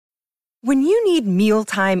When you need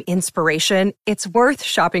mealtime inspiration, it's worth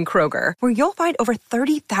shopping Kroger, where you'll find over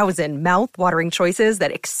 30,000 mouth-watering choices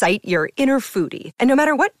that excite your inner foodie. And no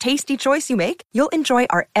matter what tasty choice you make, you'll enjoy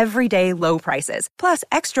our everyday low prices, plus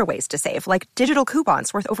extra ways to save, like digital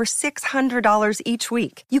coupons worth over $600 each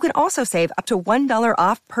week. You can also save up to $1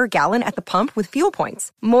 off per gallon at the pump with fuel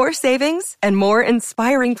points. More savings and more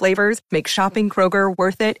inspiring flavors make shopping Kroger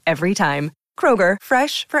worth it every time. Kroger,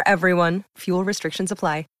 fresh for everyone. Fuel restrictions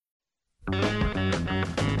apply.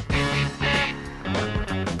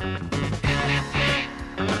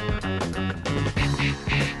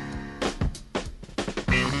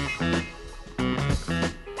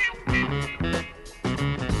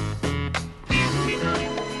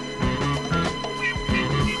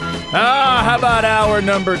 How about hour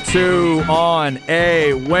number 2 on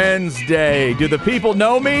a Wednesday? Do the people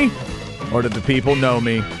know me, or do the people know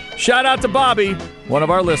me? Shout out to Bobby, one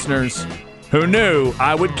of our listeners, who knew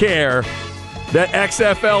I would care, that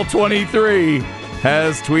XFL 23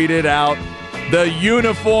 has tweeted out the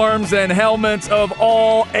uniforms and helmets of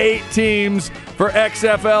all 8 teams for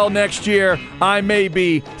XFL next year. I may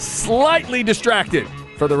be slightly distracted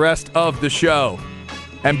for the rest of the show.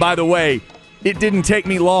 And by the way, it didn't take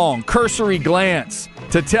me long, cursory glance,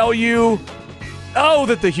 to tell you,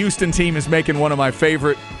 that the Houston team is making one of my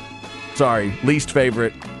least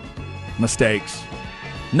favorite mistakes.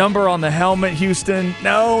 Number on the helmet, Houston.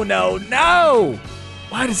 No.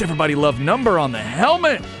 Why does everybody love number on the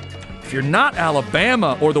helmet? If you're not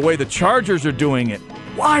Alabama or the way the Chargers are doing it,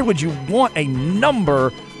 why would you want a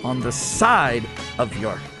number on the side of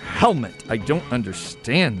your helmet? I don't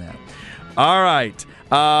understand that. All right.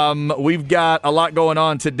 We've got a lot going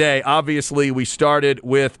on today. Obviously, we started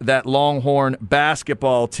with that Longhorn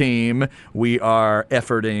basketball team. We are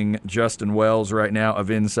efforting Justin Wells right now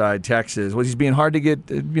of Inside Texas. Was he being hard to get?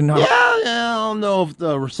 Yeah, I don't know if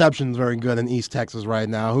the reception's very good in East Texas right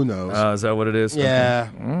now. Who knows? Is that what it is? Yeah.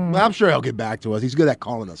 Okay. Well, I'm sure he'll get back to us. He's good at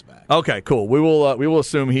calling us back. Okay, cool. We will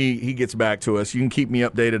assume he gets back to us. You can keep me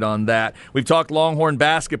updated on that. We've talked Longhorn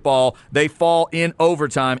basketball. They fall in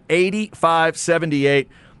overtime, 85-78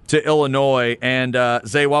 to Illinois. And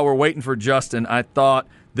Zay, while we're waiting for Justin, I thought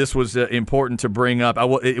this was important to bring up.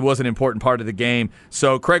 It was an important part of the game.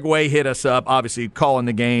 So Craig Way hit us up, obviously calling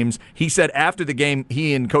the games. He said after the game,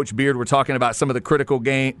 he and Coach Beard were talking about some of the critical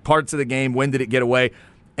parts of the game. When did it get away?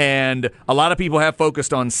 And a lot of people have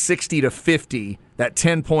focused on 60-50, that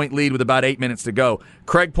 10-point lead with about 8 minutes to go.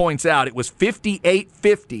 Craig points out it was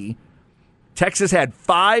 58-50. Texas had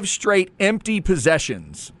 5 straight empty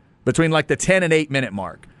possessions between like the 10 and 8 minute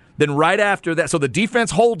mark. Then right after that, so the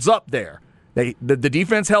defense holds up there. The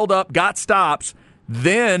defense held up, got stops.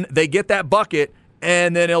 Then they get that bucket,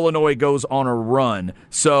 and then Illinois goes on a run.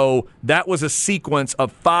 So that was a sequence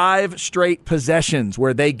of 5 straight possessions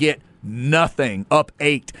where they get nothing, up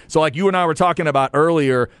 8. So like you and I were talking about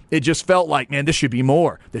earlier, it just felt like, man, this should be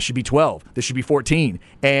more. This should be 12. This should be 14.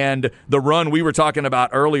 And the run we were talking about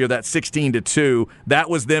earlier, that 16-2, that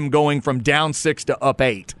was them going from down 6 to up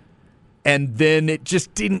 8. And then it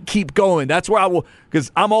just didn't keep going. That's where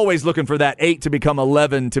because I'm always looking for that 8 to become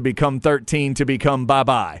 11, to become 13, to become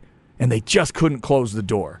bye-bye. And they just couldn't close the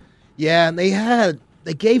door. Yeah, and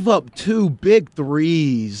they gave up 2 big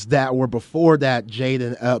threes that were before that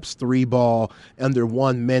Jaden Epps 3-ball under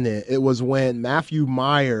 1 minute. It was when Matthew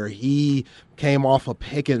Meyer, he came off a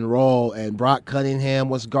pick and roll, and Brock Cunningham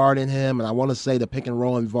was guarding him. And I want to say the pick and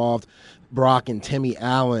roll involved Brock and Timmy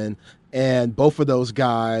Allen. And both of those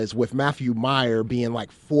guys, with Matthew Meyer being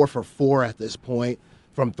like 4 for 4 at this point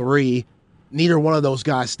from 3, neither one of those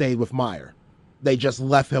guys stayed with Meyer. They just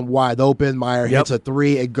left him wide open. Meyer hits a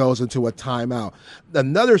 3. It goes into a timeout.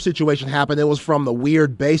 Another situation happened. It was from the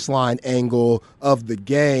weird baseline angle of the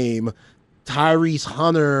game. Tyrese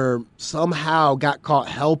Hunter somehow got caught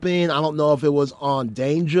helping. I don't know if it was on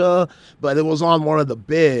Danger, but it was on one of the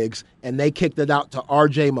bigs, and they kicked it out to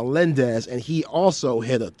R.J. Melendez, and he also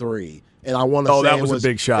hit a 3. And I want to say that was a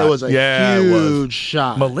big shot. It was a huge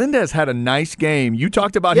shot. Melendez had a nice game. You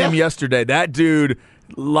talked about him yesterday. That dude,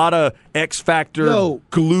 a lot of X-Factor,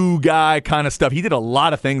 glue guy kind of stuff. He did a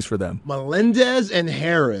lot of things for them. Melendez and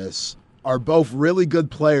Harris are both really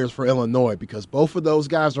good players for Illinois because both of those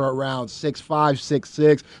guys are around 6'5",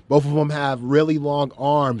 6'6". Both of them have really long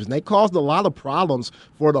arms, and they caused a lot of problems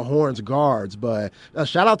for the Horns guards. But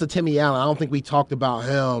shout out to Timmy Allen. I don't think we talked about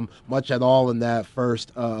him much at all in that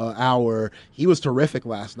first hour. He was terrific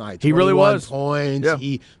last night. He really was. 21 points. Yeah.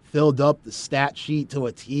 He filled up the stat sheet to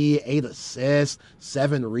a T, 8 assists,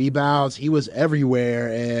 7 rebounds. He was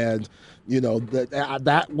everywhere, and you know,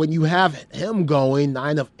 that when you have him going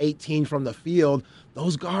 9 of 18 from the field,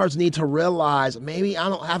 those guards need to realize maybe I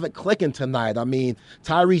don't have it clicking tonight. I mean,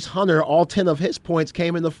 Tyrese Hunter, all 10 of his points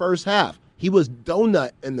came in the first half. He was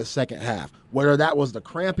donut in the second half. Whether that was the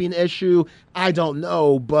cramping issue, I don't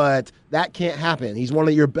know, but that can't happen. He's one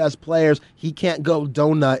of your best players. He can't go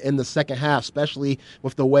donut in the second half, especially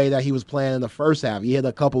with the way that he was playing in the first half. He hit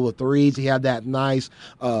a couple of threes. He had that nice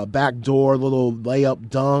backdoor little layup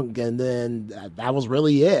dunk, and then that was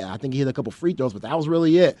really it. I think he hit a couple free throws, but that was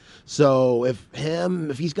really it. So if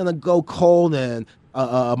he's going to go cold and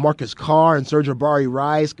Marcus Carr and Serge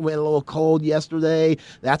Rice went a little cold yesterday,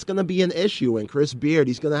 that's going to be an issue. And Chris Beard,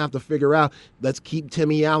 he's going to have to figure out, let's keep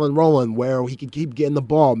Timmy Allen rolling where he can keep getting the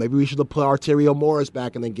ball. Maybe we should have put Arterio Morris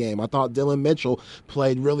back in the game. I thought Dylan Mitchell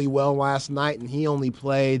played really well last night, and he only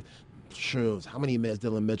played how many minutes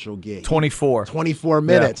Dylan Mitchell get? 24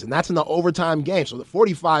 minutes, and that's in the overtime game. So the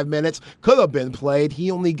 45 minutes could have been played.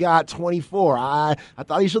 He only got 24. I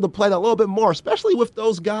thought he should have played a little bit more, especially with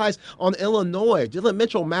those guys on Illinois. Dylan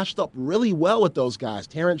Mitchell matched up really well with those guys.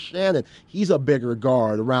 Terrence Shannon, he's a bigger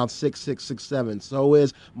guard, around 6'6", 6'7". So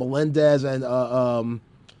is Melendez and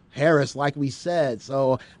Harris, like we said.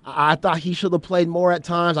 So I thought he should have played more at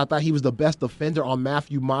times. I thought he was the best defender on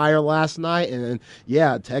Matthew Meyer last night. And,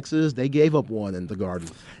 yeah, Texas, they gave up one in the Garden.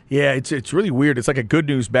 Yeah, it's really weird. It's like a good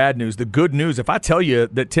news, bad news. The good news, if I tell you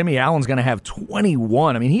that Timmy Allen's going to have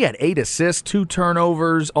 21, I mean, he had 8 assists, 2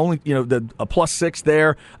 turnovers, only, a +6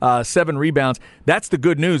 there, 7 rebounds. That's the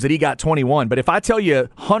good news that he got 21. But if I tell you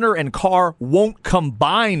Hunter and Carr won't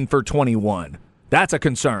combine for 21, that's a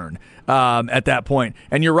concern at that point.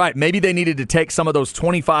 And you're right. Maybe they needed to take some of those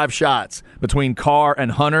 25 shots between Carr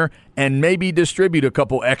and Hunter and maybe distribute a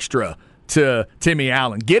couple extra to Timmy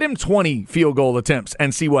Allen. Get him 20 field goal attempts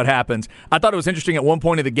and see what happens. I thought it was interesting at one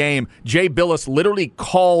point of the game, Jay Billis literally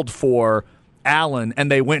called for Allen,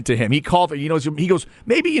 and they went to him. He called, he goes,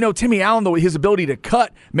 maybe, Timmy Allen, though, his ability to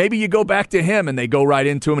cut, maybe you go back to him, and they go right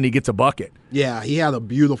into him, and he gets a bucket. Yeah, he had a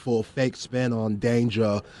beautiful fake spin on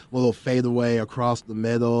Danger, little fadeaway across the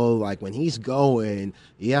middle. Like, when he's going,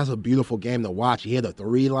 he has a beautiful game to watch. He hit a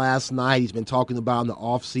 3 last night. He's been talking about in the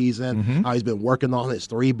offseason how he's been working on his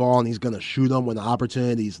 3 ball, and he's going to shoot them when the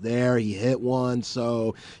opportunity's there. He hit one.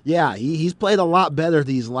 So, yeah, he's played a lot better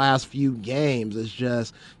these last few games. It's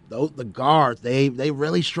just the guards, they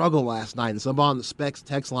really struggled last night. And somebody on the Specs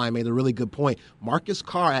text line made a really good point. Marcus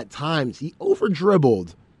Carr, at times, he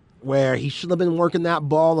over-dribbled where he should have been working that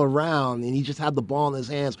ball around, and he just had the ball in his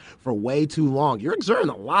hands for way too long. You're exerting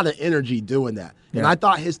a lot of energy doing that. Yeah. And I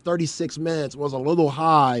thought his 36 minutes was a little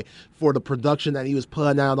high for the production that he was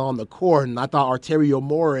putting out on the court, and I thought Arterio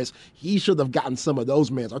Morris, he should have gotten some of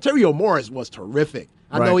those minutes. Arterio Morris was terrific.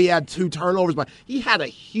 I know he had 2 turnovers, but he had a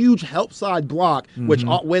huge help side block, which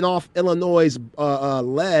went off Illinois'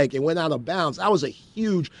 leg and went out of bounds. That was a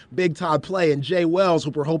huge big-time play. And Jay Wells,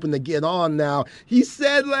 who we're hoping to get on now, he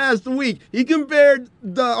said last week, he compared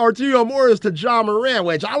the Arterio Morris to John Moran,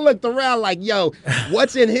 which I looked around like, yo,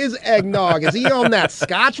 what's in his eggnog? Is he on that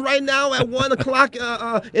scotch right now at 1 o'clock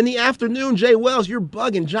in the afternoon? Jay Wells, you're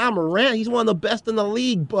bugging. John Moran, he's one of the best in the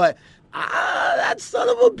league, but that son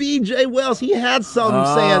of a B.J. Wells, he had something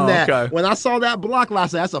saying that. Okay. When I saw that block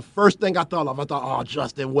last night, that's the first thing I thought of. I thought, oh,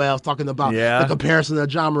 Justin Wells talking about the comparison to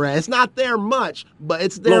John Moran. It's not there much, but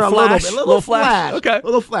it's there a little bit. Little flash. Okay.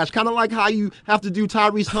 Little flash. Kind of like how you have to do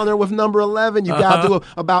Tyrese Hunter with number 11. You got to do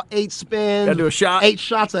about 8 spins. Got to do a shot. 8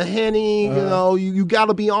 shots of Henny. You got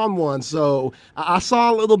to be on one. So I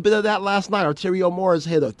saw a little bit of that last night. Arterio Morris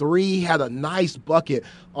hit a 3, had a nice bucket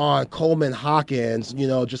on Coleman Hawkins,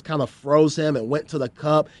 just kind of froze him and went to the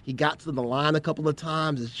cup. He got to the line a couple of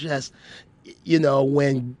times. It's just,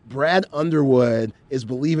 when Brad Underwood is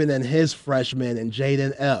believing in his freshman and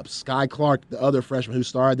Jaden Epps, Sky Clark, the other freshman who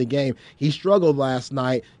started the game, he struggled last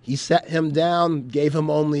night. He set him down, gave him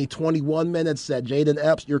only 21 minutes, said, Jaden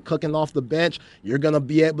Epps, you're cooking off the bench. You're going to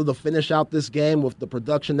be able to finish out this game with the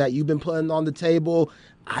production that you've been putting on the table.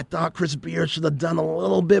 I thought Chris Beard should have done a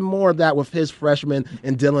little bit more of that with his freshmen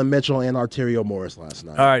and Dylan Mitchell and Arterio Morris last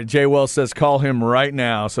night. All right, Jay Wells says call him right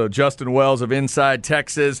now. So Justin Wells of Inside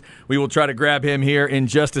Texas, we will try to grab him here in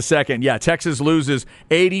just a second. Yeah, Texas loses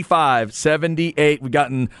 85-78. We've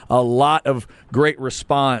gotten a lot of great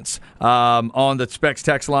response on the Specs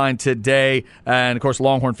text line today. And, of course,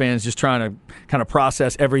 Longhorn fans just trying to kind of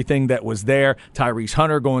process everything that was there. Tyrese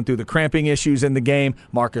Hunter going through the cramping issues in the game.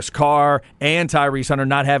 Marcus Carr and Tyrese Hunter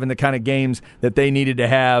not having the kind of games that they needed to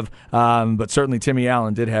have. But certainly Timmy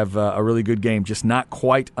Allen did have a really good game, just not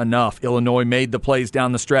quite enough. Illinois made the plays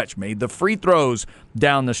down the stretch, made the free throws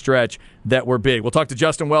down the stretch that were big. We'll talk to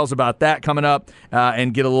Justin Wells about that coming up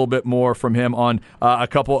and get a little bit more from him on a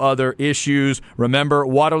couple other issues. Remember,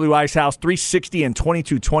 Waterloo Ice House, 360 and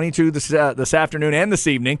 22-22 this afternoon and this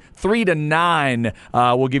evening, 3 to 9.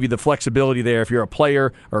 We'll give you the flexibility there. If you're a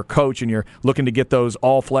player or coach and you're looking to get those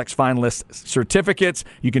All-Flex finalist certificates,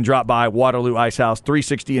 you can drop by Waterloo Ice House,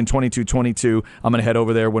 360 and 22-22. I'm going to head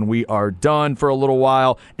over there when we are done for a little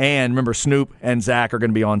while. And remember, Snoop and Zach are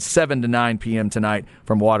going to be on 7 to 9 p.m. tonight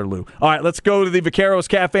from Waterloo. All right, let's go to the Vaqueros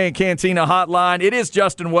Cafe and Cantina hotline. It is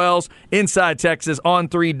Justin Wells, Inside Texas,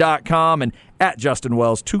 on3.com, and at Justin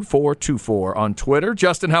Wells 2424 on Twitter.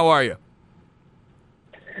 Justin, how are you?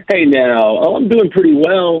 Hey, now, I'm doing pretty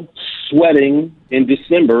well, sweating in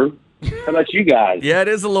December. How about you guys? Yeah, it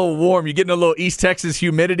is a little warm. You getting a little East Texas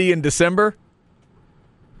humidity in December?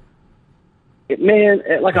 Man,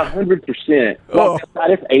 at like 100%. Oh.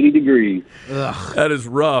 Outside, it's 80 degrees. Ugh. That is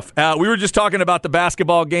rough. We were just talking about the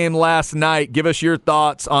basketball game last night. Give us your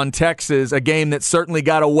thoughts on Texas, a game that certainly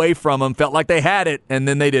got away from them, felt like they had it, and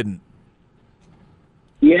then they didn't.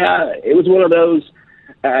 Yeah, it was one of those,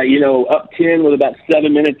 up 10 with about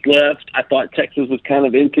 7 minutes left. I thought Texas was kind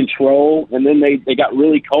of in control, and then they got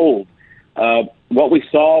really cold. What we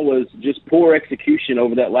saw was just poor execution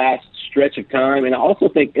over that last stretch of time, and I also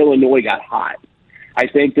think Illinois got hot. I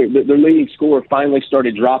think their leading scorer finally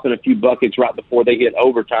started dropping a few buckets right before they hit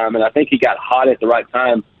overtime, and I think he got hot at the right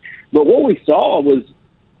time. But what we saw was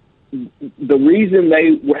the reason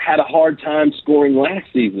they had a hard time scoring last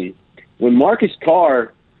season. When Marcus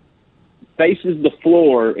Carr faces the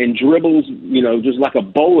floor and dribbles, just like a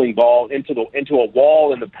bowling ball into a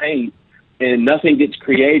wall in the paint, and nothing gets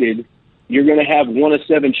created, you're going to have 1 of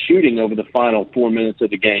 7 shooting over the final 4 minutes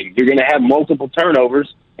of the game. You're going to have multiple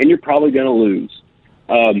turnovers, and you're probably going to lose.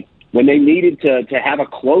 When they needed to have a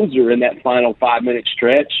closer in that final 5-minute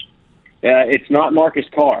stretch, it's not Marcus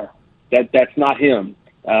Carr. That's not him.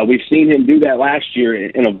 We've seen him do that last year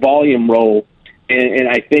in a volume role, and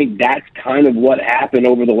I think that's kind of what happened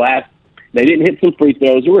over the last. They didn't hit some free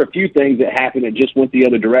throws. There were a few things that happened that just went the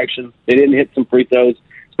other direction. They didn't hit some free throws,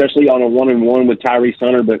 especially on a 1-on-1 with Tyrese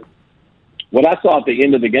Hunter, but what I saw at the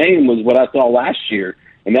end of the game was what I saw last year,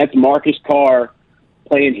 and that's Marcus Carr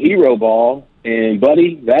playing hero ball. And,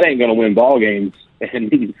 buddy, that ain't going to win ball games,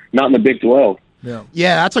 and not in the Big 12. Yeah,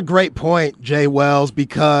 that's a great point, Jay Wells,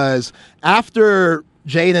 because after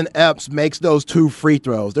Jaden Epps makes those 2 free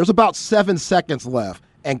throws, there's about 7 seconds left.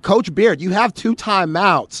 And, Coach Beard, you have 2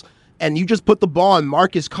 timeouts, and you just put the ball in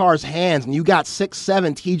Marcus Carr's hands, and you got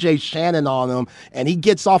 6'7" TJ Shannon on him, and he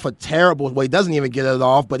gets off a terrible – well, he doesn't even get it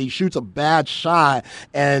off, but he shoots a bad shot.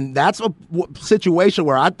 And that's a situation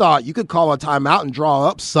where I thought you could call a timeout and draw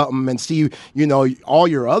up something and see, all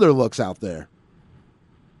your other looks out there.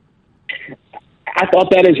 I thought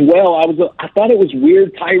that as well. I thought it was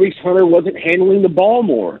weird Tyrese Hunter wasn't handling the ball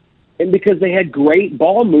more, and because they had great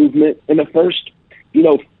ball movement in the first,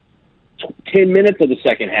 10 minutes of the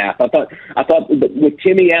second half. I thought with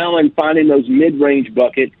Timmy Allen finding those mid-range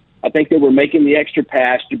buckets, I think they were making the extra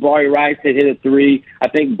pass. Jabari Rice had hit a 3. I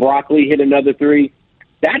think Broccoli hit another 3.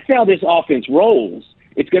 That's how this offense rolls.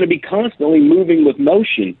 It's going to be constantly moving with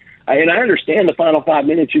motion. And I understand the final 5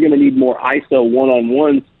 minutes you're going to need more ISO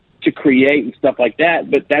one-on-ones to create and stuff like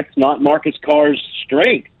that, but that's not Marcus Carr's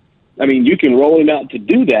strength. I mean, you can roll him out to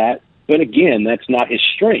do that, but again, that's not his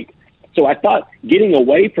strength. So I thought getting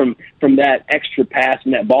away from that extra pass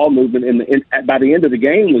and that ball movement by the end of the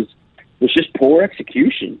game was just poor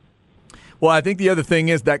execution. Well, I think the other thing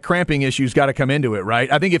is that cramping issue's got to come into it,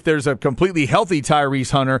 right? I think if there's a completely healthy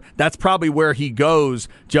Tyrese Hunter, that's probably where he goes,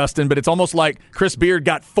 Justin. But it's almost like Chris Beard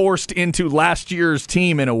got forced into last year's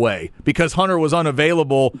team in a way because Hunter was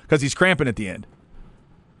unavailable because he's cramping at the end.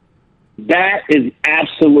 That is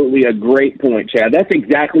absolutely a great point, Chad. That's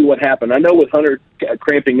exactly what happened. I know with Hunter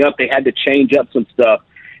cramping up, they had to change up some stuff,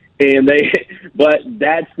 but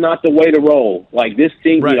that's not the way to roll. Like this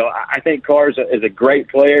team, right. I think Carr is a great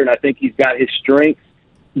player, and I think he's got his strengths,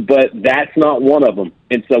 but that's not one of them.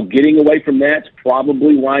 And so getting away from that's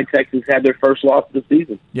probably why Texas had their first loss of the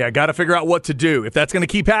season. Yeah, got to figure out what to do. If that's going to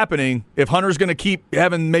keep happening, if Hunter's going to keep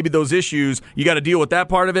having maybe those issues, you got to deal with that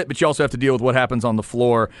part of it, but you also have to deal with what happens on the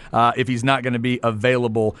floor if he's not going to be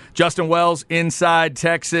available. Justin Wells, Inside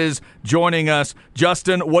Texas, joining us.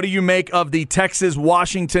 Justin, what do you make of the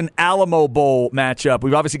Texas-Washington Alamo Bowl matchup?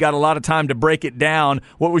 We've obviously got a lot of time to break it down.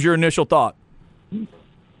 What was your initial thought?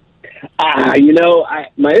 My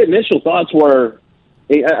initial thoughts were,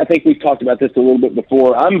 I think we've talked about this a little bit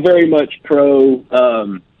before. I'm very much pro.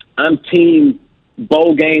 I'm team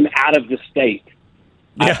bowl game out of the state.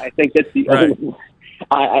 Yeah. I think that's the right.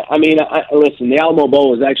 I mean, listen. The Alamo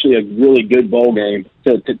Bowl is actually a really good bowl game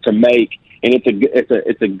to make, and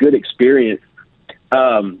it's a good experience.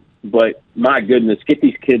 But my goodness, get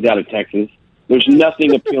these kids out of Texas. There's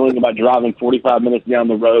nothing appealing about driving 45 minutes down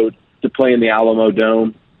the road to play in the Alamo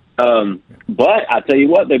Dome. But I tell you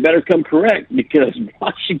what, they better come correct, because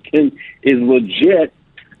Washington is legit.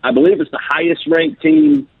 I believe it's the highest ranked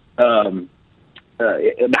team, the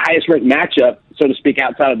highest ranked matchup, so to speak,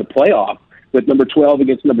 outside of the playoff, with number 12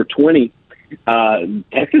 against number 20.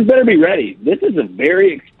 Texas better be ready. This is a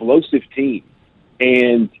very explosive team.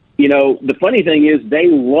 And, you know, the funny thing is they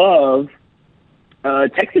love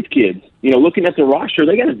Texas kids. You know, looking at the roster,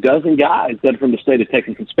 they got a dozen guys that are from the state of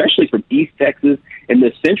Texas, especially from East Texas and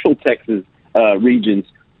the Central Texas regions.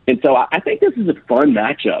 And so I think this is a fun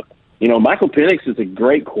matchup. You know, Michael Penix is a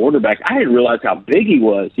great quarterback. I didn't realize how big he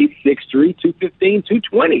was. He's 6'3", 215,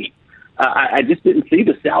 220. I just didn't see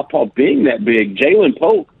the southpaw being that big. Jalen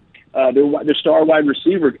Polk, their star wide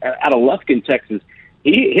receiver out of Lufkin, Texas,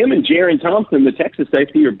 him and Jaron Thompson, the Texas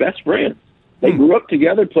safety, are best friends. They grew up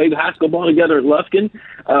together, played high school ball together at Lufkin.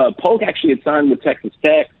 Polk actually had signed with Texas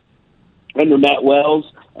Tech under Matt Wells.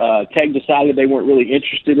 Tech decided they weren't really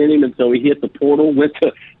interested in him, and so he hit the portal, went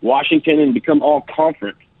to Washington, and become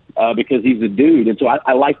all-conference because he's a dude. And so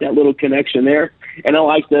I like that little connection there. And I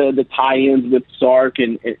like the tie-ins with Sark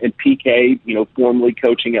and PK, you know, formerly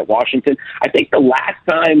coaching at Washington. I think the last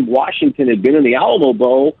time Washington had been in the Alamo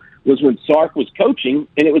Bowl was when Sark was coaching,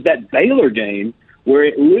 and it was that Baylor game where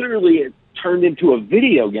it literally turned into a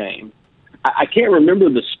video game. I can't remember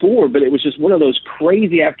the score, but it was just one of those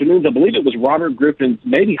crazy afternoons. I believe it was Robert Griffin's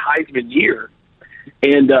maybe Heisman year.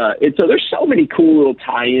 And so there's so many cool little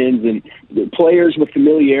tie-ins and players with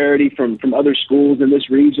familiarity from other schools in this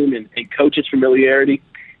region and coaches' familiarity.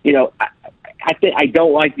 You know, I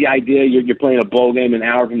don't like the idea you're playing a bowl game an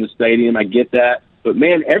hour from the stadium. I get that. But,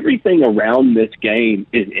 man, everything around this game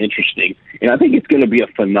is interesting. And I think it's going to be a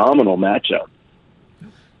phenomenal matchup.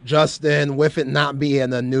 Justin, with it not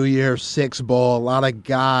being a New Year's Six Bowl, a lot of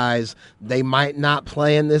guys, they might not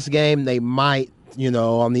play in this game. They might, you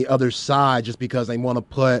know, on the other side, just because they want to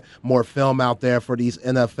put more film out there for these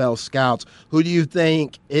NFL scouts. Who do you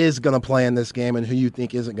think is going to play in this game, and who you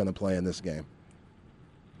think isn't going to play in this game?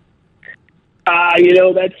 You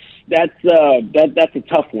know, that's a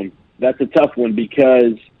tough one. That's a tough one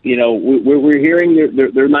because, you know, we're hearing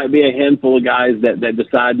there might be a handful of guys that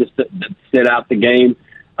decide to sit out the game.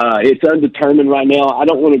 It's undetermined right now. I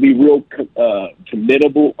don't want to be real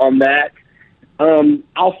committable on that.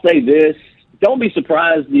 I'll say this. Don't be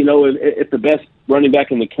surprised, you know, if the best running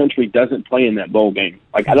back in the country doesn't play in that bowl game.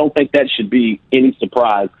 Like, I don't think that should be any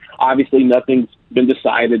surprise. Obviously, nothing's been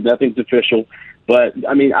decided. Nothing's official. But,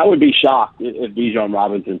 I mean, I would be shocked if Bijan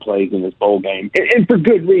Robinson plays in this bowl game, and for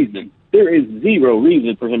good reason. There is zero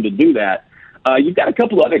reason for him to do that. You've got a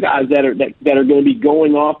couple other guys that are going to be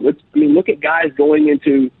going off. Look at guys going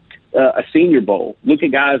into a Senior Bowl. Look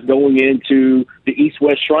at guys going into the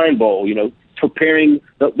East-West Shrine Bowl, you know, preparing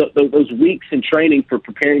those weeks in training for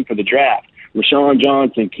preparing for the draft. Rashawn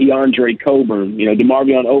Johnson, Keandre Coburn, you know,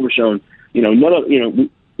 DeMarvion Overshown, you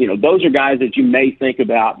know, those are guys that you may think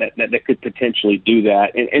about that could potentially do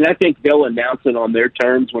that. And I think they'll announce it on their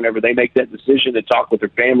terms whenever they make that decision to talk with their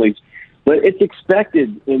families. But it's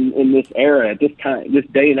expected in this era, at this time, this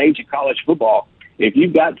day and age of college football. If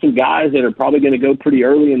you've got some guys that are probably going to go pretty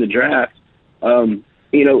early in the draft,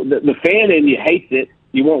 you know, the fan in you hates it.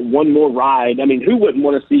 You want one more ride. I mean, who wouldn't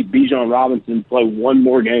want to see Bijan Robinson play one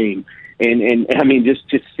more game? And I mean, just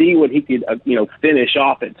to see what he could, you know, finish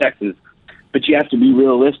off at Texas. But you have to be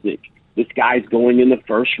realistic. This guy's going in the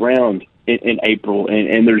first round in April,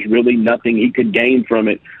 and there's really nothing he could gain from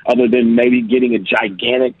it other than maybe getting a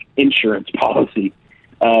gigantic insurance policy.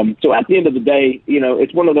 So at the end of the day, you know,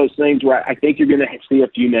 it's one of those things where I think you're going to see a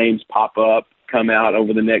few names pop up, come out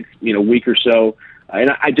over the next, you know, week or so. And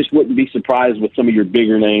I just wouldn't be surprised with some of your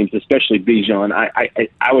bigger names, especially Bijan.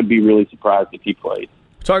 I would be really surprised if he played.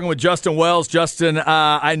 Talking with Justin Wells. Justin,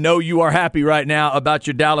 I know you are happy right now about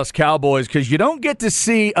your Dallas Cowboys because you don't get to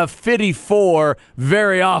see a 54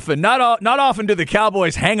 very often. Not often do the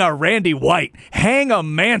Cowboys hang a Randy White, hang a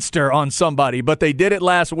Manster on somebody, but they did it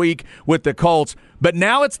last week with the Colts. But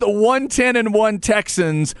now it's the 1-10-1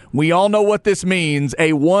 Texans. We all know what this means.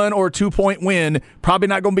 A 1 or 2 point win, probably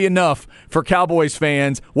not going to be enough for Cowboys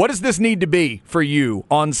fans. What does this need to be for you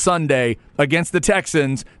on Sunday against the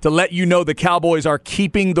Texans to let you know the Cowboys are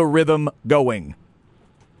keeping the rhythm going?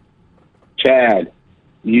 Chad,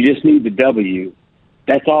 you just need the W.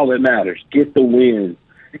 That's all that matters. Get the win.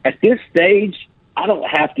 At this stage, I don't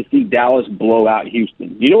have to see Dallas blow out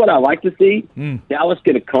Houston. You know what I like to see? Dallas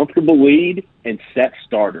get a comfortable lead and set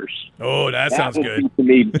starters. Oh, that sounds good. To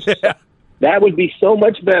me, that would be so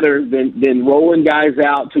much better than rolling guys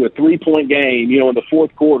out to a 3-point game, in the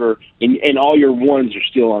fourth quarter, and all your ones are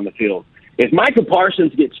still on the field. If Micah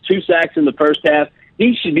Parsons gets 2 sacks in the first half,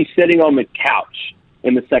 he should be sitting on the couch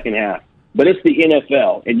in the second half. But it's the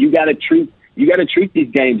NFL, and you got to treat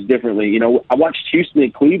these games differently. I watched Houston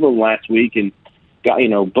and Cleveland last week and got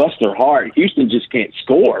bust their heart. Houston just can't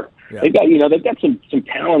score. Yeah. They've got some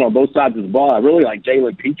talent on both sides of the ball. I really like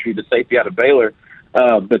Jalen Petrie, the safety out of Baylor,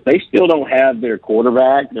 but they still don't have their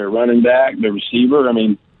quarterback, their running back, their receiver. I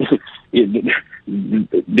mean,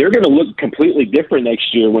 they're going to look completely different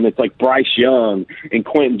next year when it's like Bryce Young and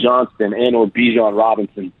Quentin Johnston and or Bijan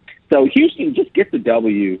Robinson. So Houston, just get the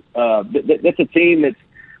W. That's a team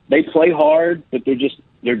they play hard, but they just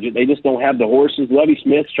don't have the horses. Lovie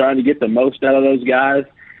Smith's trying to get the most out of those guys.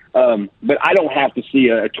 But I don't have to see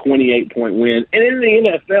a 28-point win. And in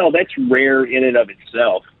the NFL, that's rare in and of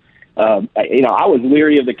itself. I was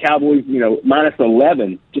leery of the Cowboys, minus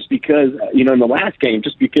 11, just because, in the last game,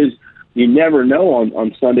 just because you never know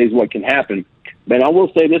on Sundays what can happen. But I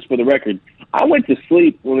will say this for the record. I went to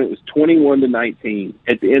sleep when it was 21-19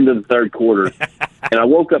 at the end of the third quarter. And I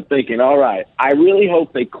woke up thinking, all right, I really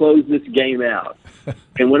hope they close this game out.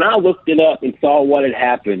 And when I looked it up and saw what had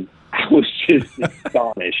happened, I was just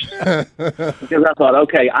astonished. Because I thought,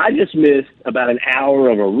 okay, I just missed about an hour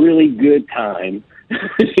of a really good time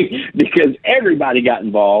because everybody got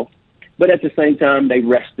involved. But at the same time, they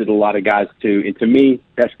rested a lot of guys too. And to me,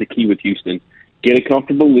 that's the key with Houston. Get a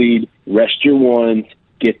comfortable lead, rest your ones,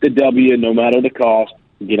 get the W no matter the cost,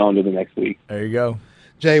 and get on to the next week. There you go.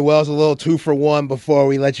 Jay Wells, a little 2-for-1 before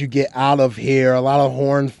we let you get out of here. A lot of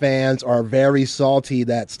Horn fans are very salty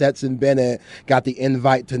that Stetson Bennett got the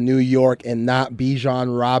invite to New York and not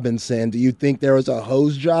Bijan Robinson. Do you think there was a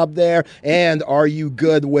hose job there? And are you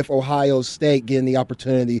good with Ohio State getting the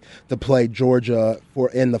opportunity to play Georgia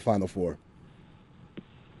in the Final Four?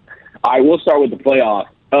 All right, we'll start with the playoff.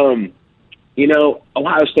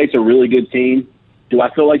 Ohio State's a really good team. Do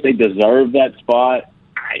I feel like they deserve that spot?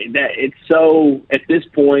 It's so at this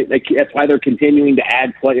point. That's why they're continuing to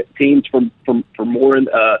add teams for more.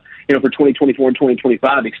 For 2024 and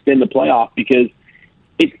 2025, extend the playoff because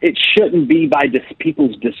it shouldn't be by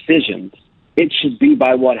people's decisions. It should be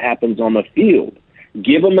by what happens on the field.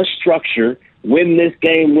 Give them a structure. Win this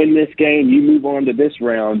game. You move on to this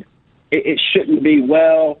round. It shouldn't be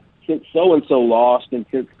since so and so lost and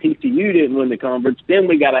since TCU didn't win the conference, then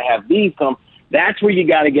we got to have these come. That's where you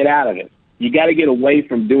got to get out of it. You got to get away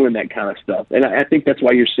from doing that kind of stuff. And I think that's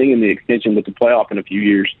why you're seeing the extension with the playoff in a few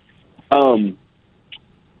years. But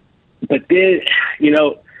then,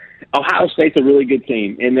 Ohio State's a really good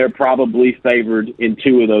team, and they're probably favored in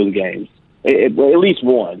 2 of those games. At least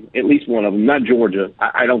one of them, not Georgia.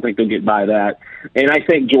 I don't think they'll get by that. And I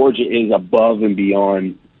think Georgia is above and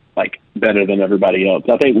beyond, better than everybody else.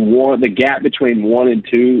 I think the gap between 1 and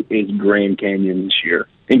 2 is Grand Canyon this year.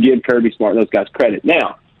 And give Kirby Smart and those guys credit.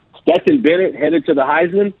 Now, Stetson Bennett headed to the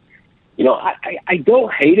Heisman. I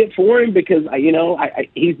don't hate it for him because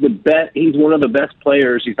he's the best. He's one of the best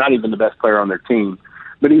players. He's not even the best player on their team,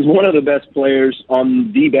 but he's one of the best players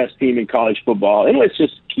on the best team in college football. And let's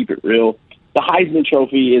just keep it real. The Heisman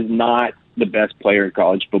Trophy is not the best player in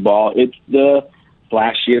college football. It's the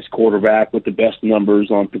flashiest quarterback with the best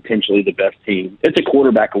numbers on potentially the best team. It's a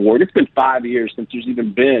quarterback award. It's been 5 years since there's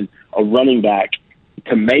even been a running back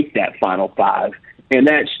to make that Final 5. And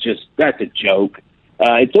that's a joke.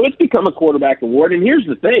 And so it's become a quarterback award. And here's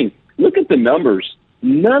the thing. Look at the numbers.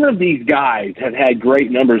 None of these guys have had great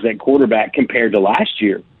numbers at quarterback compared to last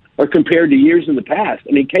year or compared to years in the past.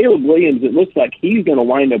 I mean, Caleb Williams, it looks like he's going to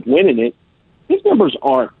wind up winning it. His numbers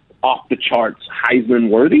aren't off the charts Heisman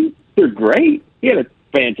worthy. They're great. He had a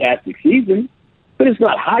fantastic season, but it's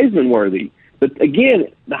not Heisman worthy. But again,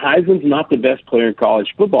 the Heisman's not the best player in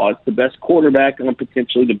college football. It's the best quarterback on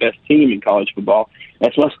potentially the best team in college football.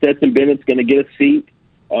 That's why Stetson Bennett's going to get a seat.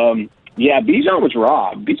 Bijan was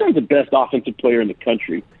robbed. Bijan's the best offensive player in the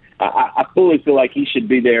country. I fully feel like he should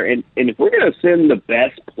be there. And if we're going to send the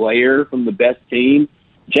best player from the best team,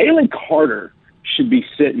 Jalen Carter should be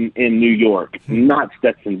sitting in New York, not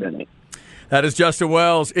Stetson Bennett. That is Justin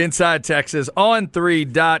Wells, Inside Texas, on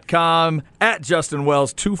 3.com, at Justin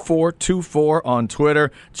Wells 2424 on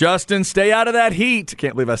Twitter. Justin, stay out of that heat.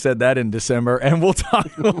 Can't believe I said that in December. And we'll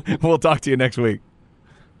talk to you next week.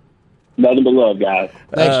 Nothing but love, guys.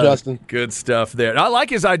 Thanks, Justin. Good stuff there. I like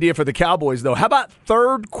his idea for the Cowboys, though. How about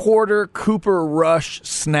third quarter Cooper Rush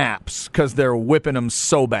snaps because they're whipping them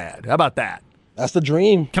so bad? How about that? That's the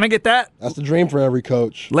dream. Can I get that? That's the dream for every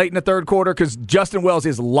coach. Late in the third quarter because Justin Wells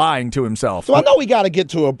is lying to himself. So I know we got to get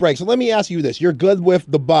to a break. So let me ask you this. You're good with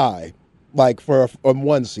the bye, like for a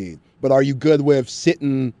 1 seed, but are you good with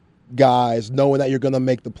sitting guys knowing that you're going to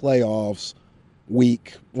make the playoffs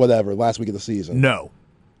last week of the season? No.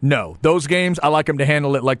 Those games, I like them to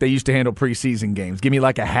handle it like they used to handle preseason games. Give me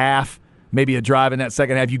like a half, maybe a drive in that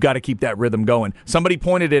second half. You got to keep that rhythm going. Somebody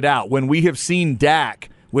pointed it out. When we have seen Dak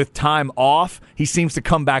with time off, he seems to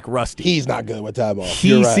come back rusty. He's not good with time off.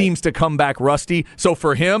 He seems to come back rusty. So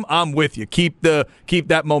for him, I'm with you. Keep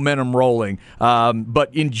that momentum rolling.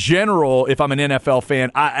 But in general, if I'm an NFL fan,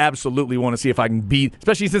 I absolutely want to see if I can beat,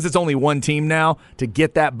 especially since it's only one team now, to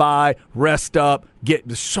get that bye, rest up.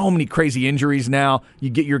 There's so many crazy injuries now.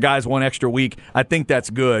 You get your guys one extra week. I think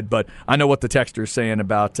that's good, but I know what the texter's saying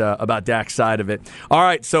about Dak's side of it. All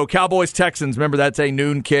right, so Cowboys-Texans, remember that's a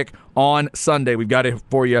noon kick on Sunday. We've got it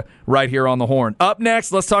for you right here on the Horn. Up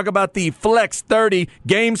next, let's talk about the Flex 30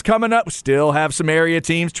 games coming up. Still have some area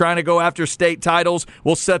teams trying to go after state titles.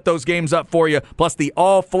 We'll set those games up for you. Plus, the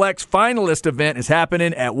All Flex finalist event is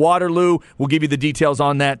happening at Waterloo. We'll give you the details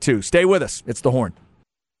on that, too. Stay with us. It's the Horn.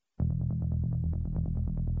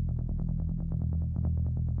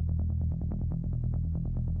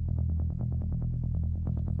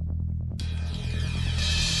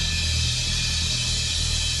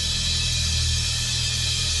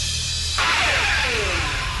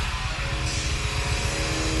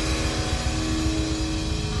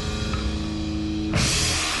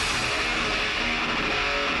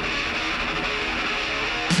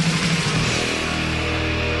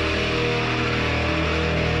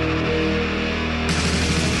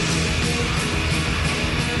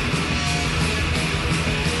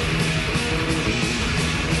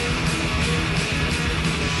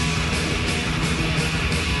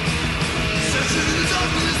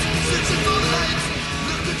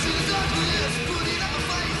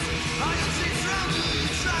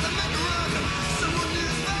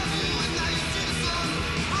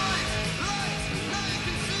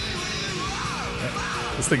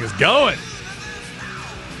 This thing is going.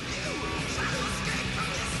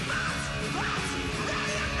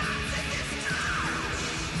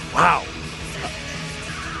 Wow.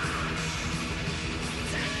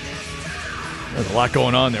 There's a lot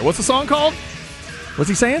going on there. What's the song called? What's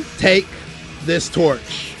he saying? Take this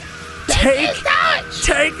torch.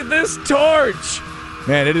 Take this torch.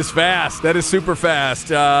 Man, it is fast. That is super fast.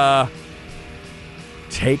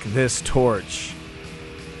 Take this torch.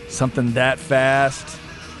 Something that fast.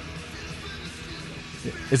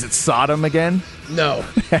 Is it Sodom again? No.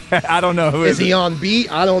 I don't know. Who is he on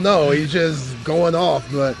beat? I don't know. He's just going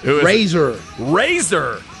off. But Razor.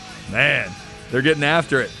 Razor. Man, they're getting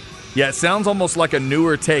after it. Yeah, it sounds almost like a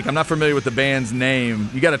newer take. I'm not familiar with the band's name.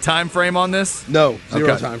 You got a time frame on this? No,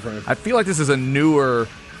 zero time frame. I feel like this is a newer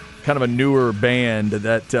band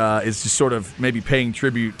that is just sort of maybe paying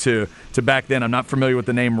tribute to back then. I'm not familiar with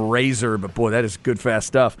the name Razor, but boy, that is good, fast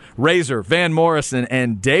stuff. Razor, Van Morrison,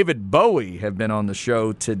 and David Bowie have been on the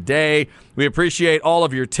show today. We appreciate all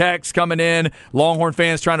of your texts coming in. Longhorn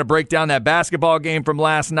fans trying to break down that basketball game from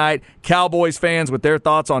last night. Cowboys fans with their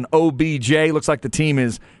thoughts on OBJ. Looks like the team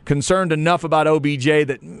is concerned enough about OBJ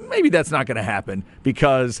that maybe that's not going to happen,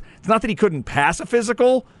 because it's not that he couldn't pass a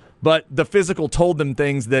physical, but the physical told them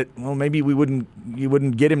things that, well, maybe you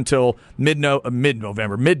wouldn't get him till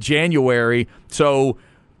mid-November, mid-January. So,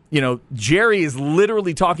 Jerry is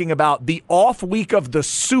literally talking about the off week of the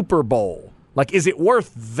Super Bowl. Like, is it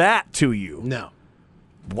worth that to you? No.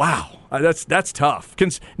 Wow. That's tough.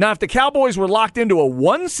 Now, if the Cowboys were locked into a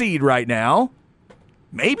 1 seed right now,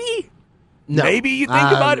 maybe? No. Maybe you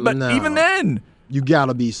think about it, but no. Even then. You got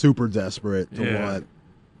to be super desperate to want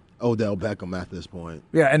Odell Beckham at this point.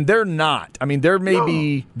 Yeah, and they're not. I mean, there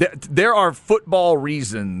are football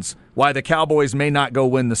reasons why the Cowboys may not go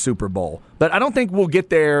win the Super Bowl. But I don't think we'll get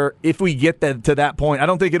there if we get to that point. I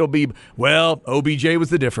don't think it'll be, well, OBJ was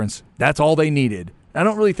the difference. That's all they needed. I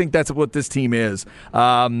don't really think that's what this team is.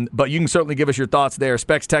 But you can certainly give us your thoughts there.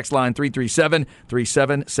 Specs text line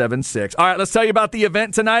 337-3776. All right, let's tell you about the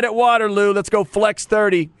event tonight at Waterloo. Let's go Flex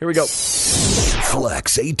 30. Here we go.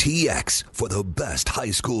 Flex ATX for the best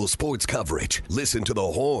high school sports coverage. Listen to the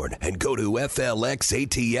Horn and go to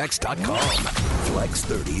FLXATX.com. Flex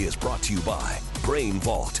 30 is brought to you by Brain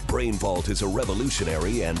Vault. Brain Vault is a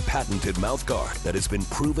revolutionary and patented mouthguard that has been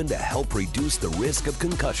proven to help reduce the risk of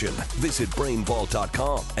concussion. Visit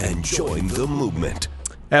BrainVault.com and join the movement.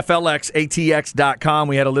 FLXATX.com.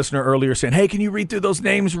 We had a listener earlier saying, hey, can you read through those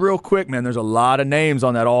names real quick? Man, there's a lot of names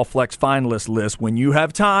on that All-Flex finalist list. When you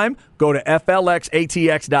have time, go to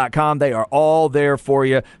FLXATX.com. They are all there for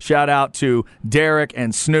you. Shout out to Derek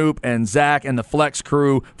and Snoop and Zach and the Flex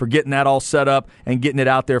crew for getting that all set up and getting it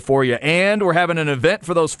out there for you. And we're having an event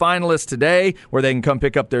for those finalists today where they can come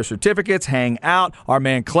pick up their certificates, hang out. Our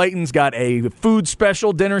man Clayton's got a food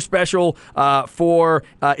special, dinner special for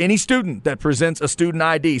any student that presents a student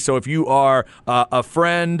ID. So if you are a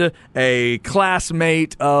friend, a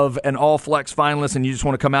classmate of an All-Flex finalist, and you just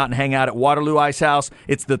want to come out and hang out at Waterloo Ice House,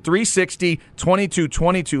 it's the 360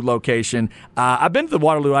 2222 location. I've been to the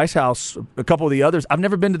Waterloo Ice House, a couple of the others. I've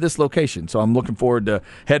never been to this location, so I'm looking forward to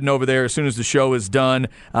heading over there as soon as the show is done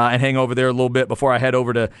and hang over there a little bit before I head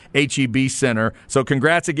over to HEB Center. So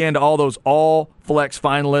congrats again to all those All-Flex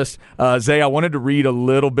finalists. Zay, I wanted to read a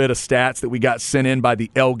little bit of stats that we got sent in by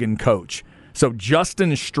the Elgin coach. So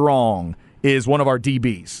Justin Strong is one of our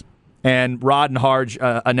DBs, and Rod and Harge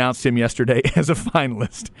announced him yesterday as a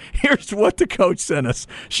finalist. Here's what the coach sent us.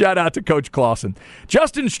 Shout out to Coach Clausen.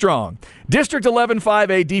 Justin Strong, District 11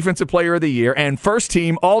 5A Defensive Player of the Year and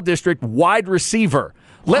first-team All-District wide receiver.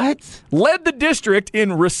 Led the district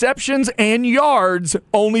in receptions and yards,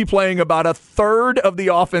 only playing about a third of the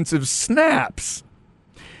offensive snaps.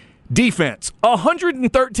 Defense,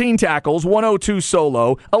 113 tackles, 102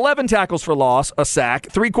 solo, 11 tackles for loss, a sack,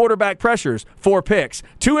 3 quarterback pressures, 4 picks,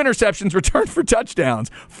 2 interceptions returned for touchdowns,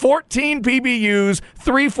 14 PBUs,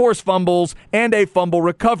 3 forced fumbles, and a fumble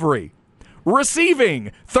recovery.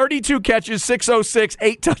 Receiving, 32 catches, 606,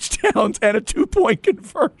 8 touchdowns, and a 2-point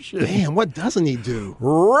conversion. Damn, what doesn't he do?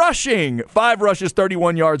 Rushing, 5 rushes,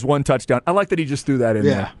 31 yards, 1 touchdown. I like that he just threw that in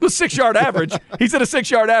there. The 6-yard average. He's at a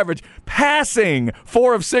 6-yard average. Passing,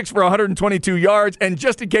 4 of 6 for 122 yards, and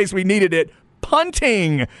just in case we needed it,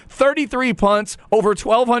 punting, 33 punts, over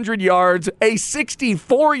 1,200 yards, a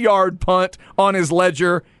 64-yard punt on his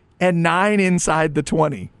ledger, and 9 inside the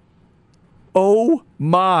 20. Oh,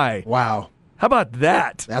 my. Wow. How about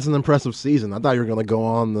that? That's an impressive season. I thought you were going to go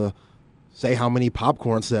on to say how many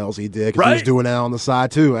popcorn sales he did, because right. he was doing that on the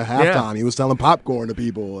side, too. At halftime, He was selling popcorn to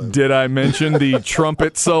people. Did I mention the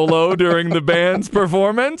trumpet solo during the band's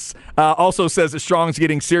performance? Also says that Strong's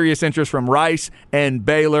getting serious interest from Rice and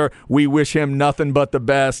Baylor. We wish him nothing but the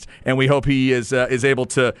best, and we hope he is able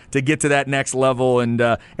to get to that next level and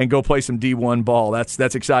go play some D1 ball. That's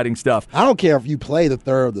exciting stuff. I don't care if you play the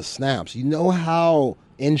third of the snaps. You know how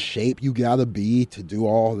in shape you got to be to do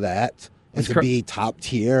all that and to be top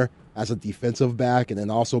tier as a defensive back and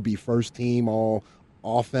then also be first team all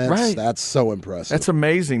offense. Right. That's so impressive. That's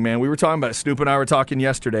amazing, man. We were talking about, Snoop and I were talking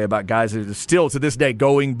yesterday about guys that are still to this day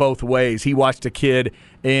going both ways. He watched a kid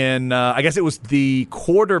in, I guess it was the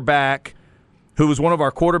quarterback who was one of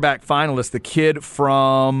our quarterback finalists, the kid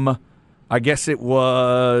from, I guess it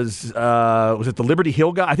was it the Liberty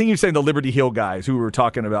Hill guy? I think you were saying the Liberty Hill guys who we were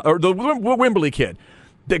talking about, or the Wimberley kid.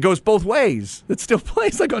 That goes both ways. That still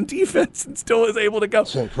plays like on defense and still is able to go.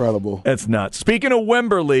 It's incredible. That's nuts. Speaking of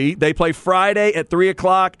Wimberley, they play Friday at 3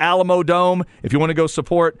 o'clock, Alamo Dome. If you want to go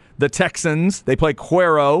support the Texans, they play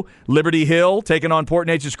Cuero. Liberty Hill taking on Port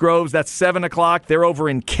Neches Groves. That's 7 o'clock. They're over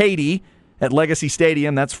in Katy at Legacy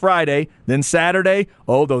Stadium. That's Friday. Then Saturday,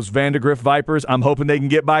 those Vandergrift Vipers. I'm hoping they can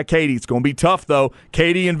get by Katy. It's going to be tough, though.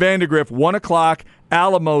 Katy and Vandergrift, 1 o'clock,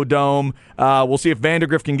 Alamo Dome. We'll see if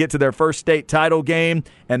Vandergrift can get to their first state title game.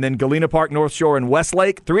 And then Galena Park, North Shore, and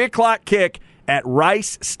Westlake. 3 o'clock kick at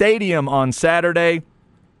Rice Stadium on Saturday.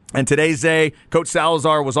 And today's day, Coach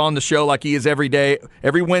Salazar was on the show like he is every day.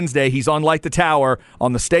 Every Wednesday, he's on Light the Tower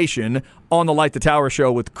on the station, on the Light the Tower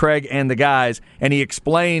show with Craig and the guys. And he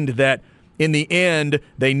explained that in the end,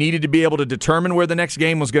 they needed to be able to determine where the next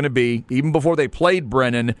game was going to be, even before they played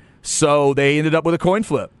Brennan. So they ended up with a coin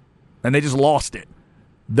flip, and they just lost it.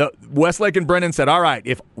 The Westlake and Brennan said, all right,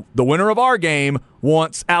 if the winner of our game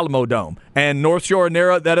wants Alamo Dome, and North Shore and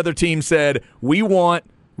that other team said, we want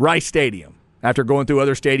Rice Stadium, after going through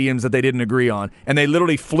other stadiums that they didn't agree on, and they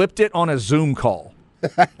literally flipped it on a Zoom call.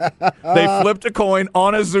 They flipped a coin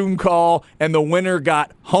on a Zoom call, and the winner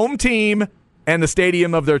got home team and the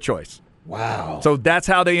stadium of their choice. Wow. So that's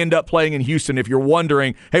how they end up playing in Houston. If you're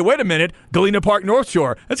wondering, hey, wait a minute, Galena Park, North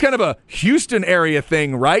Shore, that's kind of a Houston area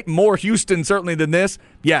thing, right? More Houston certainly than this.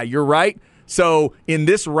 Yeah, you're right. So in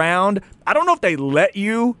this round, I don't know if they let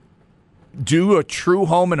you do a true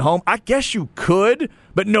home and home. I guess you could,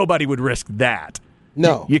 but nobody would risk that.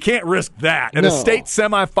 No. You can't risk that. In a state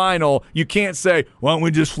semifinal, you can't say, why don't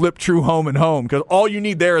we just flip true home and home? Because all you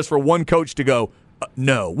need there is for one coach to go,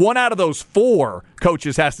 No. One out of those 4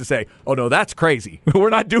 coaches has to say, oh, no, that's crazy. We're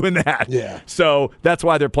not doing that. Yeah. So that's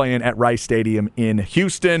why they're playing at Rice Stadium in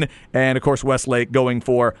Houston. And, of course, Westlake going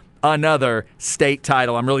for another state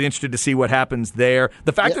title. I'm really interested to see what happens there.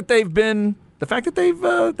 The fact that they've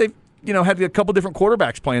had a couple different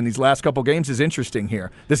quarterbacks playing these last couple games is interesting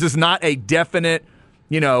here. This is not a definite,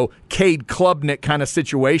 Cade Klubnik kind of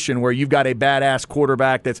situation where you've got a badass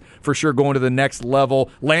quarterback that's for sure going to the next level.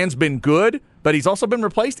 Land's been good, but he's also been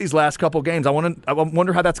replaced these last couple games. I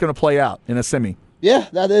wonder how that's going to play out in a semi. Yeah,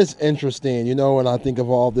 that is interesting. When I think of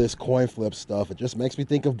all this coin flip stuff, it just makes me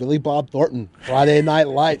think of Billy Bob Thornton, Friday Night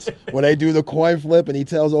Lights, when they do the coin flip and he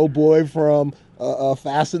tells old boy from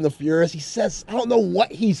Fast and the Furious, he says, I don't know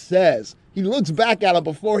what he says. He looks back at him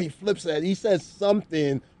before he flips it. He says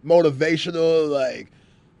something motivational like,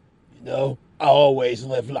 I always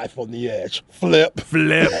live life on the edge. Flip.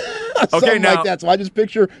 Something like that. So I just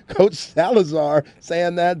picture Coach Salazar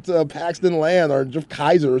saying that to Paxton Land or Jeff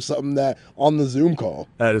Kaiser or something that on the Zoom call.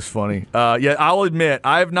 That is funny. I'll admit,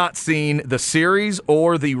 I have not seen the series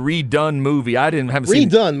or the redone movie. I haven't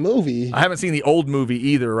seen movie. I haven't seen the old movie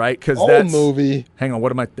either, right? Because movie. Hang on,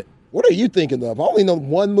 what am I? What are you thinking of? I only know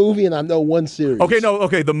one movie and I know one series.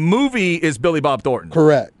 Okay. The movie is Billy Bob Thornton.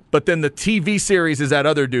 Correct. But then the TV series is that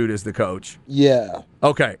other dude is the coach. Yeah.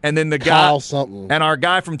 Okay. And then the guy. Kyle something. And our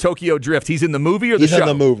guy from Tokyo Drift, he's in the movie or the show? He's in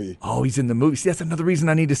the movie. Oh, he's in the movie. See, that's another reason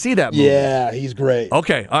I need to see that movie. Yeah, he's great.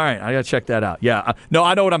 Okay. All right. I got to check that out. Yeah. No,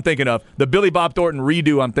 I know what I'm thinking of. The Billy Bob Thornton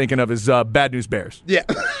redo I'm thinking of is Bad News Bears. Yeah.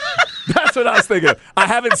 That's what I was thinking of. I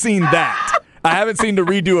haven't seen that. I haven't seen the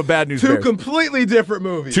redo of Bad News Bears. Two completely different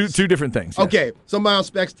movies. Two different things. Yes. Okay. Somebody on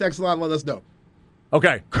Specs text line, let us know.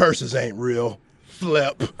 Okay. Curses ain't real.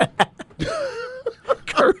 Flip.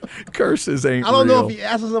 Curses ain't real. I don't know if he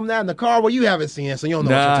asks them that in the car. Well, you haven't seen it, so you don't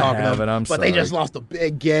know what you're talking about. I'm sorry. They just lost a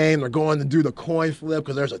big game. They're going to do the coin flip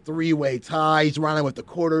because there's a 3-way tie. He's running with the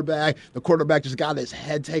quarterback. The quarterback just got his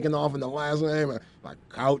head taken off in the last game. Like,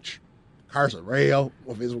 Coach, Carson Rail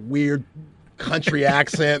with his weird country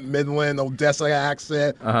accent, Midland, Odessa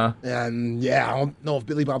accent. And, I don't know if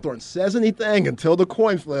Billy Bob Thornton says anything until the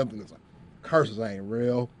coin flip. And it's like, curses ain't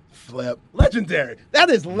real. Flip. Legendary. That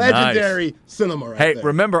is legendary cinema right there.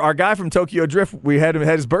 Remember, our guy from Tokyo Drift, we had him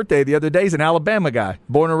had his birthday the other day. He's an Alabama guy,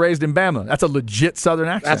 born and raised in Bama. That's a legit Southern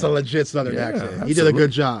accent. That's a legit Southern accent. Absolutely. He did a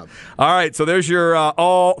good job. All right, so there's your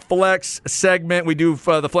All Flex segment. We do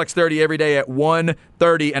the Flex 30 every day at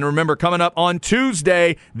 1:30. And remember, coming up on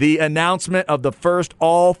Tuesday, the announcement of the first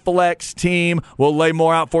All Flex team. We'll lay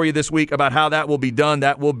more out for you this week about how that will be done.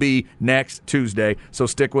 That will be next Tuesday, so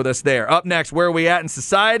stick with us there. Up next, where are we at in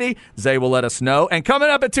society? Zay will let us know. And coming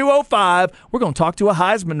up at 2:05, we're going to talk to a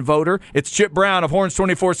Heisman voter. It's Chip Brown of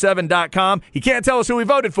Horns247.com. He can't tell us who he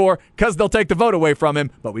voted for because they'll take the vote away from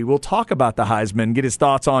him, but we will talk about the Heisman, get his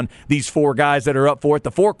thoughts on these 4 guys that are up for it,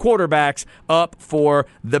 the 4 quarterbacks up for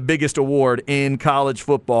the biggest award in college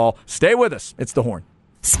football. Stay with us. It's The Horn.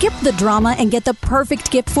 Skip the drama and get the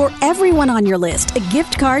perfect gift for everyone on your list, a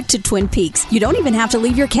gift card to Twin Peaks. You don't even have to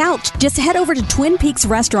leave your couch. Just head over to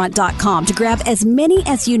TwinPeaksRestaurant.com to grab as many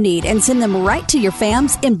as you need and send them right to your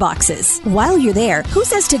fams in boxes. While you're there, who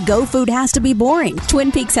says to-go food has to be boring?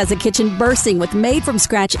 Twin Peaks has a kitchen bursting with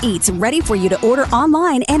made-from-scratch eats ready for you to order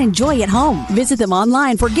online and enjoy at home. Visit them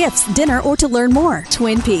online for gifts, dinner, or to learn more.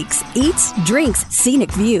 Twin Peaks. Eats, drinks,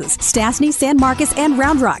 scenic views. Stastny, San Marcos, and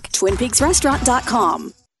Round Rock. TwinPeaksRestaurant.com.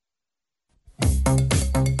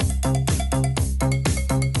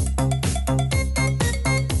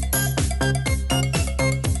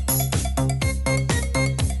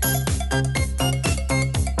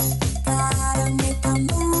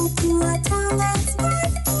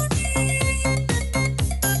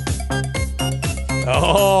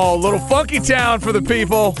 Oh, little funky town for the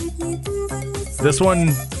people. This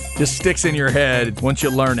one just sticks in your head once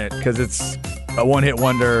you learn it because it's a one-hit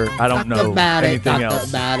wonder. I don't know anything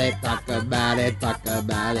else. Talk about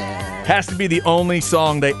it. Has to be the only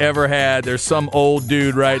song they ever had. There's some old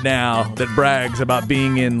dude right now that brags about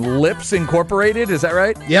being in Lips Incorporated. Is that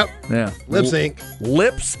right? Yep. Yeah. Lips Inc.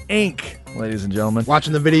 Lips Inc., ladies and gentlemen.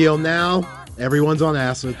 Watching the video now, everyone's on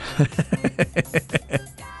acid.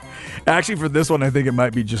 Actually, for this one, I think it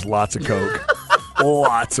might be just lots of Coke.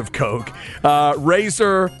 Lots of Coke.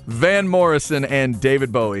 Razor, Van Morrison, and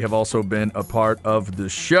David Bowie have also been a part of the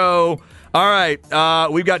show. All right,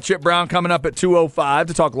 we've got Chip Brown coming up at 2:05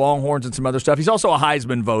 to talk Longhorns and some other stuff. He's also a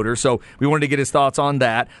Heisman voter, so we wanted to get his thoughts on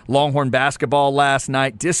that. Longhorn basketball last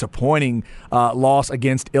night, disappointing loss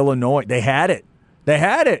against Illinois. They had it. They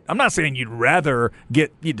had it. I'm not saying you'd rather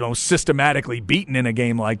get, systematically beaten in a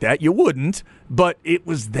game like that. You wouldn't, but it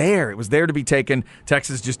was there. It was there to be taken.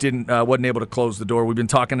 Texas just wasn't able to close the door. We've been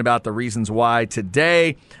talking about the reasons why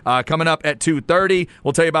today. Coming up at 2:30,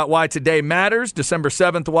 we'll tell you about why today matters. December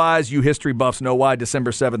 7th wise, you history buffs know why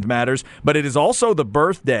December 7th matters, but it is also the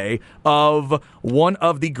birthday of one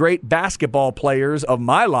of the great basketball players of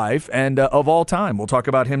my life and of all time. We'll talk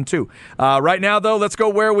about him too. Right now, though, let's go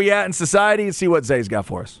where are we at in society and see what Zay's got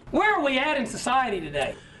for us. Where are we at in society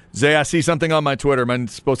today? Zay, I see something on my Twitter. Am I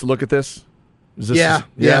supposed to look at this? Yeah,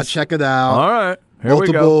 check it out. All right. Here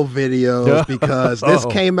Multiple videos because this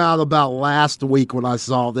came out about last week when I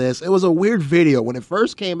saw this. It was a weird video. When it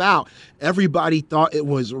first came out, everybody thought it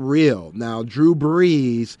was real. Now, Drew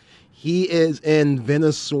Brees, he is in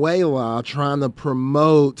Venezuela trying to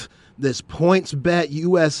promote this PointsBet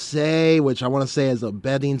USA, which I want to say is a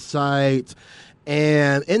betting site.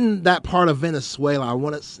 And in that part of Venezuela, I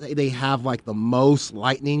want to say they have like the most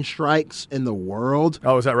lightning strikes in the world.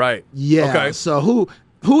 Oh, is that right? Yeah. Okay. So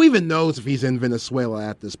who even knows if he's in Venezuela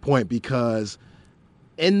at this point? Because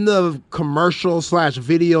in the commercial /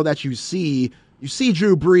 video that you see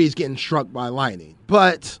Drew Brees getting struck by lightning,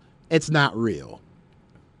 but it's not real.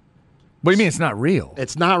 What do you mean it's not real?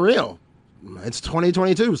 It's not real. It's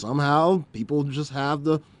 2022. Somehow people just have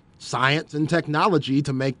the science and technology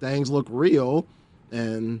to make things look real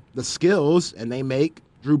and the skills, and they make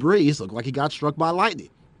Drew Brees look like he got struck by lightning.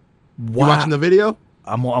 Wow. You watching the video?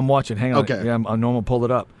 I'm watching. Hang on. Okay. Yeah, I'm gonna pull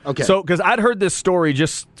it up. Okay. So, because I'd heard this story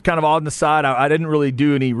just kind of on the side. I didn't really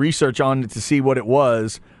do any research on it to see what it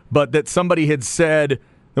was, but that somebody had said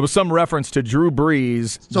there was some reference to Drew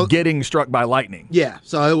Brees getting struck by lightning. Yeah.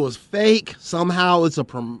 So it was fake. Somehow it's a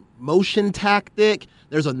promotion tactic.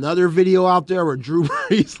 There's another video out there where Drew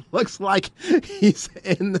Brees looks like he's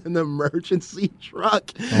in an emergency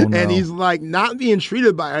truck, and he's like not being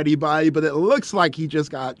treated by anybody, but it looks like he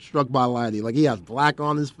just got struck by lightning. Like he has black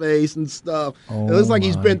on his face and stuff. It looks like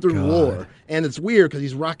he's been through war. And it's weird because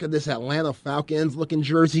he's rocking this Atlanta Falcons looking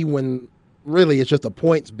jersey when really it's just a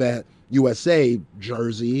PointsBet USA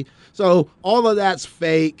jersey. So all of that's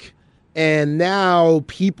fake. And now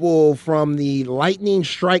people from the Lightning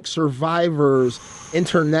Strike Survivors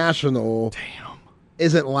International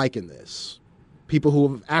isn't liking this. People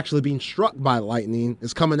who have actually been struck by lightning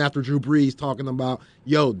is coming after Drew Brees talking about,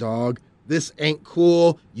 yo, dog, this ain't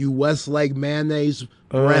cool. You Westlake mayonnaise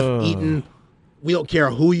breath eating. We don't care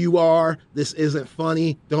who you are. This isn't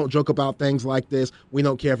funny. Don't joke about things like this. We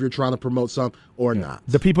don't care if you're trying to promote something or not.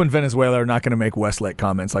 The people in Venezuela are not going to make Westlake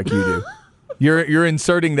comments like you do. You're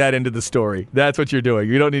inserting that into the story. That's what you're doing.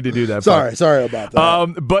 You don't need to do that. Sorry about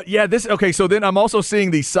that. But yeah, so then I'm also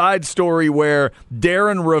seeing the side story where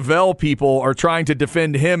Darren Ravel people are trying to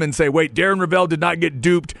defend him and say, wait, Darren Ravel did not get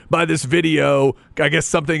duped by this video. I guess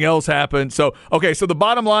something else happened. So the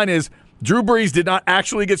bottom line is Drew Brees did not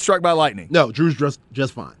actually get struck by lightning. No, Drew's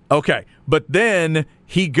just fine. Okay, but then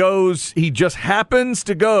he just happens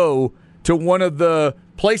to go to one of the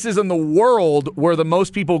places in the world where the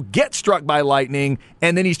most people get struck by lightning,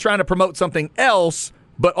 and then he's trying to promote something else,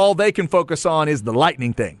 but all they can focus on is the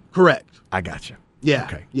lightning thing. Correct. I gotcha. Yeah.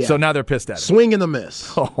 Okay. Yeah. So now they're pissed at him. Swing and a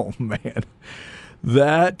miss. Oh, man.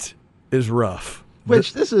 That is rough.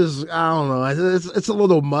 Which this is, I don't know, it's a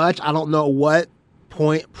little much. I don't know what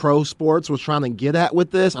point Pro Sports was trying to get at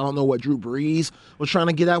with this. I don't know what Drew Brees was trying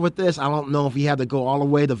to get at with this. I don't know if he had to go all the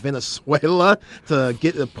way to Venezuela to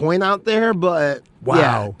get the point out there, but wow.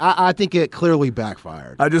 Yeah, I think it clearly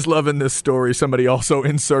backfired. I just love in this story, somebody also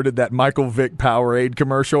inserted that Michael Vick Powerade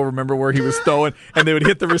commercial. Remember where he was throwing and they would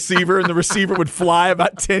hit the receiver and the receiver would fly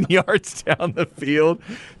about 10 yards down the field?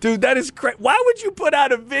 Dude, that is crazy. Why would you put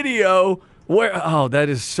out a video where, that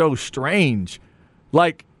is so strange.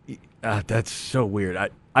 Like, that's so weird.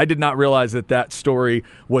 I did not realize that story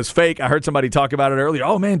was fake. I heard somebody talk about it earlier.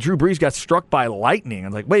 Oh, man, Drew Brees got struck by lightning. I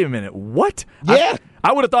was like, wait a minute, what? Yeah.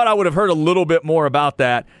 I would have thought I would have heard a little bit more about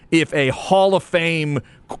that if a Hall of Fame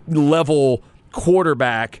level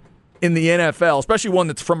quarterback in the NFL, especially one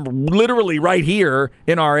that's from literally right here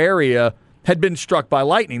in our area, had been struck by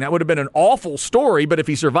lightning. That would have been an awful story, but if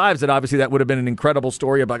he survives it, obviously that would have been an incredible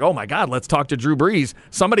story of like, oh my God, let's talk to Drew Brees.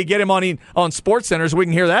 Somebody get him on SportsCenter so we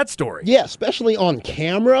can hear that story. Yeah, especially on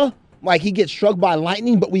camera. Like he gets struck by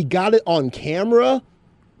lightning, but we got it on camera.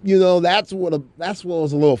 You know, that's what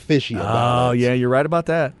was a little fishy about it. Oh, yeah, you're right about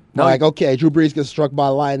that. No. Like, okay, Drew Brees gets struck by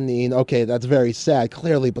lightning. Okay, that's very sad,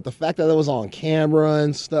 clearly. But the fact that it was on camera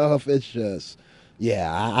and stuff, it's just...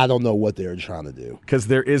 Yeah, I don't know what they're trying to do. Because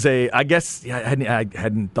there is I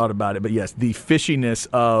hadn't thought about it, but yes, the fishiness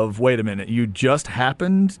of, wait a minute, you just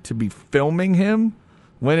happened to be filming him?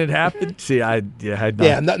 when it happened? See,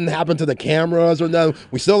 nothing happened to the cameras or nothing.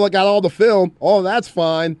 We still got all the film. All that's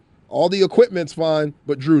fine. All the equipment's fine,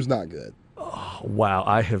 but Drew's not good. Oh, wow,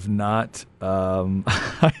 I have not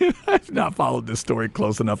I have not followed this story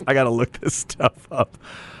close enough. I got to look this stuff up.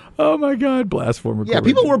 Oh, my God, blast former Yeah,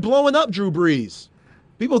 people were blowing up Drew Brees.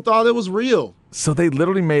 People thought it was real. So they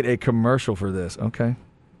literally made a commercial for this. Okay.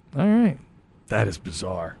 All right. That is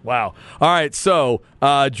bizarre. Wow. All right. So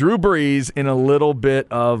Drew Brees in a little bit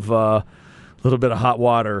of hot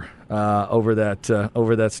water over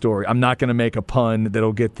that story. I'm not going to make a pun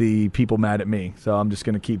that'll get the people mad at me, so I'm just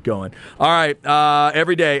going to keep going. All right.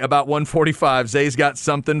 Every day about 1:45, Zay's got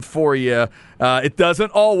something for you. It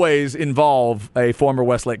doesn't always involve a former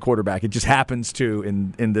Westlake quarterback. It just happens to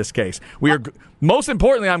in this case. Most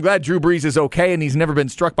importantly, I'm glad Drew Brees is okay and he's never been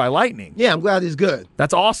struck by lightning. Yeah, I'm glad he's good.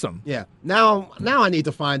 That's awesome. Yeah. Now I need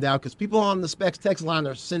to find out because people on the Specs text line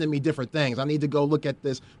are sending me different things. I need to go look at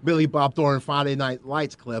this Billy Bob Thornton Friday Night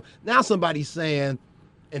Lights clip. Now somebody's saying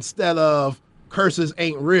instead of curses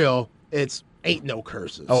ain't real, it's ain't no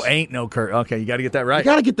curses. Oh, ain't no curse. Okay, you got to get that right. You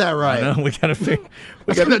got to get that right. I know. We got to figure.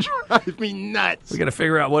 It's going to drive me nuts. We got to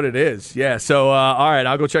figure out what it is. Yeah. So, all right,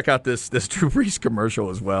 I'll go check out this Drew Brees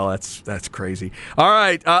commercial as well. That's crazy. All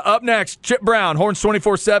right, up next, Chip Brown,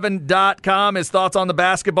 horns247.com. His thoughts on the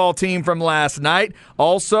basketball team from last night.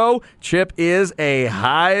 Also, Chip is a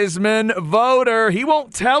Heisman voter. He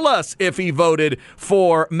won't tell us if he voted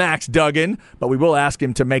for Max Duggan, but we will ask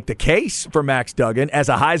him to make the case for Max Duggan as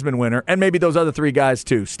a Heisman winner, and maybe those other three guys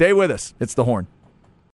too. Stay with us. It's The Horn.